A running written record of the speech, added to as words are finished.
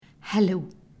Hello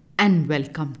and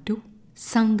welcome to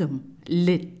Sangam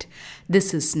Lit.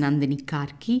 This is Nandini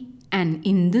Karki, and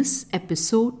in this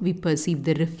episode we perceive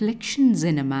the reflections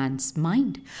in a man's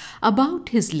mind about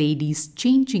his lady's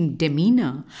changing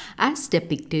demeanor as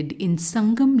depicted in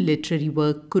Sangam literary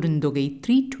work Kurundogai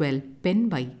 312 penned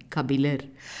by Kabilar.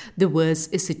 The verse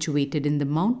is situated in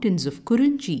the mountains of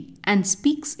Kurunji and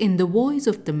speaks in the voice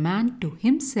of the man to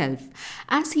himself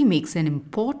as he makes an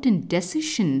important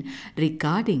decision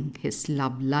regarding his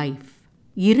love life.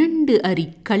 இரண்டு அறி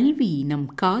கல்வி நம்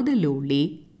காதலோளே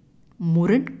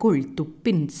முரண்கொள்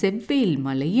துப்பின் செவ்வேல்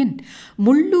மலையன்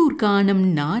முள்ளூர் கானம்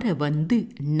நார வந்து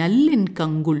நல்லென்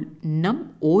கங்குல் நம்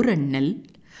ஓரண்ணல்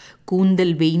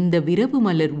கூந்தல் வேய்ந்த விரவு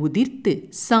மலர் உதிர்த்து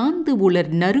சாந்து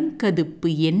உலர் நறுங்கதுப்பு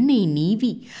எண்ணெய்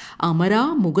நீவி அமரா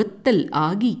முகத்தல்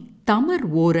ஆகி தமர்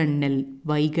ஓரண்ணல்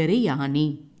வைகரையானே.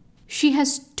 She has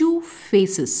two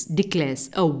faces, declares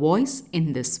a voice in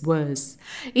this verse.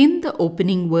 In the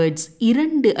opening words,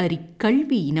 இரண்டு அறி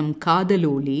கல்வி நம்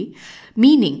காதலோளே,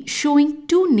 meaning showing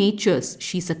two natures,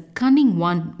 she's a cunning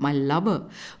one, my lover,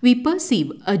 we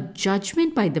perceive a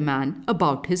judgment by the man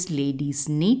about his lady's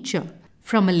nature.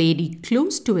 From a lady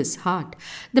close to his heart,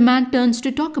 the man turns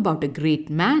to talk about a great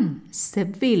man,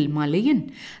 Sevvel Malayan,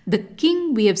 the king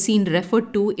we have seen referred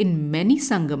to in many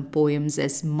Sangam poems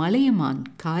as Malayaman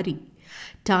Kari.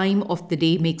 Time of the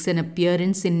day makes an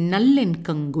appearance in Nallen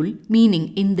Kangul, meaning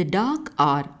in the dark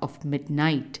hour of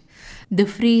midnight. The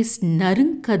phrase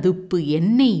Narunkaduppu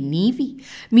Ennai Neevi,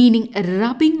 meaning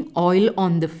rubbing oil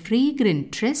on the fragrant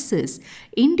tresses,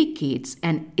 indicates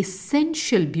an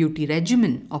essential beauty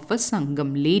regimen of a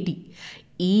Sangam lady.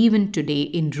 Even today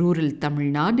in rural Tamil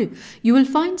Nadu, you will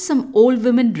find some old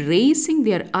women raising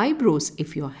their eyebrows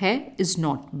if your hair is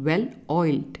not well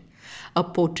oiled. A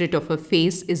portrait of a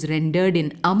face is rendered in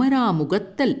Amara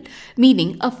Mugattal,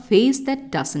 meaning a face that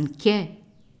doesn't care,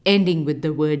 ending with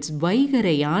the words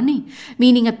Vaigarayane,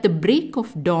 meaning at the break of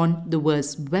dawn. The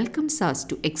verse welcomes us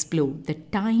to explore the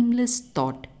timeless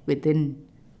thought within.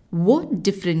 What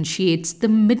differentiates the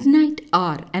midnight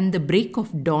hour and the break of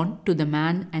dawn to the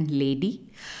man and lady?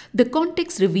 The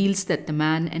context reveals that the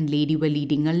man and lady were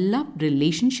leading a love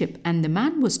relationship and the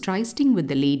man was trysting with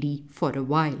the lady for a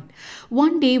while.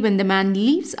 One day when the man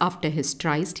leaves after his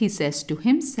tryst, he says to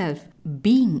himself,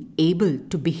 being able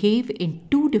to behave in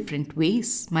two different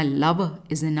ways, my lover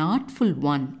is an artful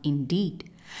one indeed.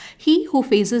 He who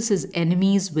faces his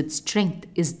enemies with strength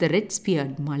is the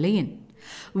red-speared Malayan.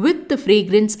 With the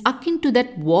fragrance akin to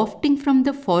that wafting from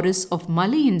the forests of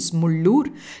Malayan's Mullur,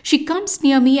 she comes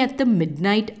near me at the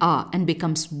midnight hour and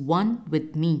becomes one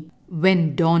with me.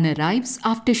 When dawn arrives,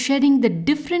 after shedding the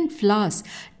different flowers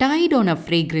tied on her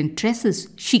fragrant tresses,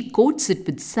 she coats it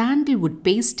with sandalwood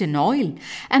paste and oil,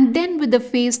 and then with a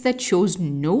face that shows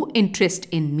no interest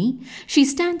in me, she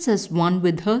stands as one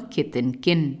with her kith and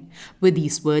kin. With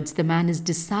these words, the man is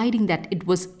deciding that it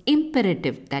was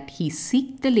imperative that he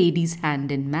seek the lady's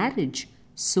hand in marriage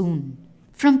soon.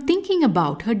 From thinking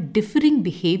about her differing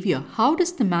behavior, how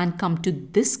does the man come to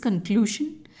this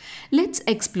conclusion? Let's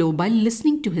explore by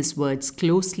listening to his words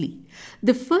closely.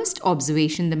 The first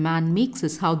observation the man makes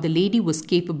is how the lady was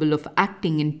capable of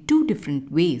acting in two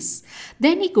different ways.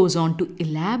 Then he goes on to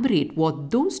elaborate what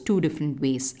those two different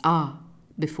ways are.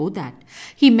 Before that,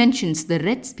 he mentions the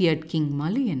red-speared King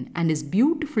Malayan and his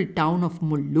beautiful town of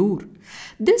Mullur.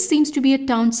 This seems to be a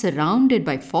town surrounded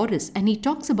by forests, and he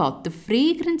talks about the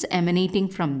fragrance emanating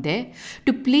from there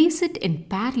to place it in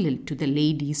parallel to the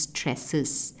lady's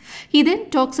tresses. He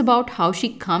then talks about how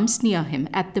she comes near him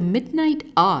at the midnight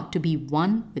hour to be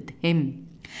one with him.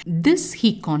 This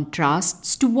he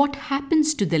contrasts to what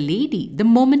happens to the lady the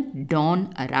moment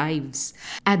dawn arrives.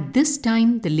 At this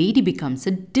time, the lady becomes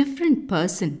a different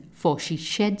person, for she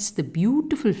sheds the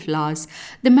beautiful flowers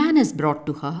the man has brought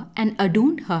to her and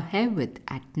adorned her hair with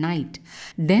at night.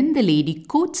 Then the lady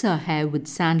coats her hair with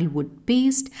sandalwood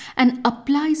paste and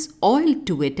applies oil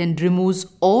to it and removes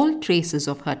all traces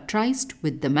of her tryst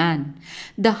with the man.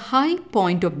 The high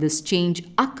point of this change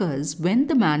occurs when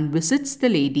the man visits the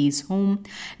lady's home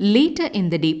later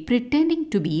in the day, pretending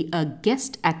to be a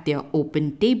guest at their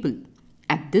open table.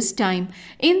 At this time,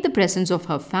 in the presence of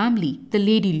her family, the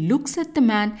lady looks at the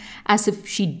man as if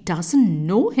she doesn't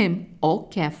know him or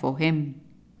care for him.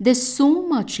 There's so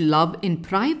much love in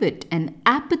private and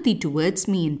apathy towards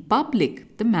me in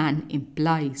public, the man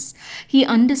implies. He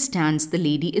understands the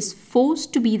lady is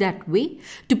forced to be that way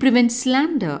to prevent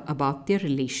slander about their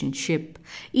relationship.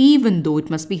 Even though it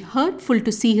must be hurtful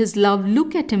to see his love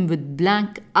look at him with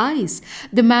blank eyes,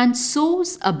 the man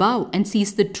soars above and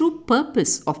sees the true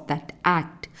purpose of that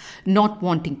act. Not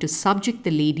wanting to subject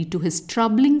the lady to his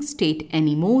troubling state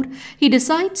anymore, he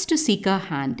decides to seek her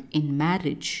hand in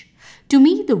marriage. To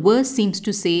me, the verse seems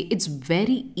to say it's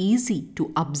very easy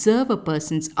to observe a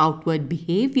person's outward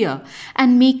behavior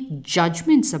and make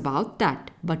judgments about that.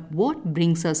 But what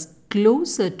brings us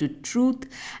closer to truth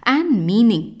and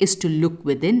meaning is to look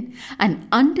within and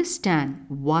understand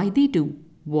why they do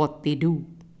what they do.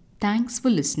 Thanks for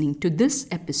listening to this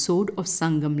episode of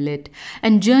Sangam Lit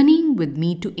and journeying with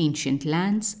me to ancient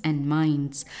lands and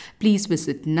minds. Please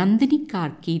visit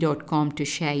nandinikarki.com to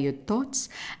share your thoughts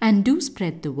and do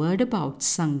spread the word about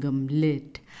Sangam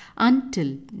Lit.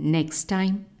 Until next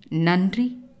time,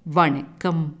 Nandri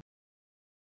Vanakkam.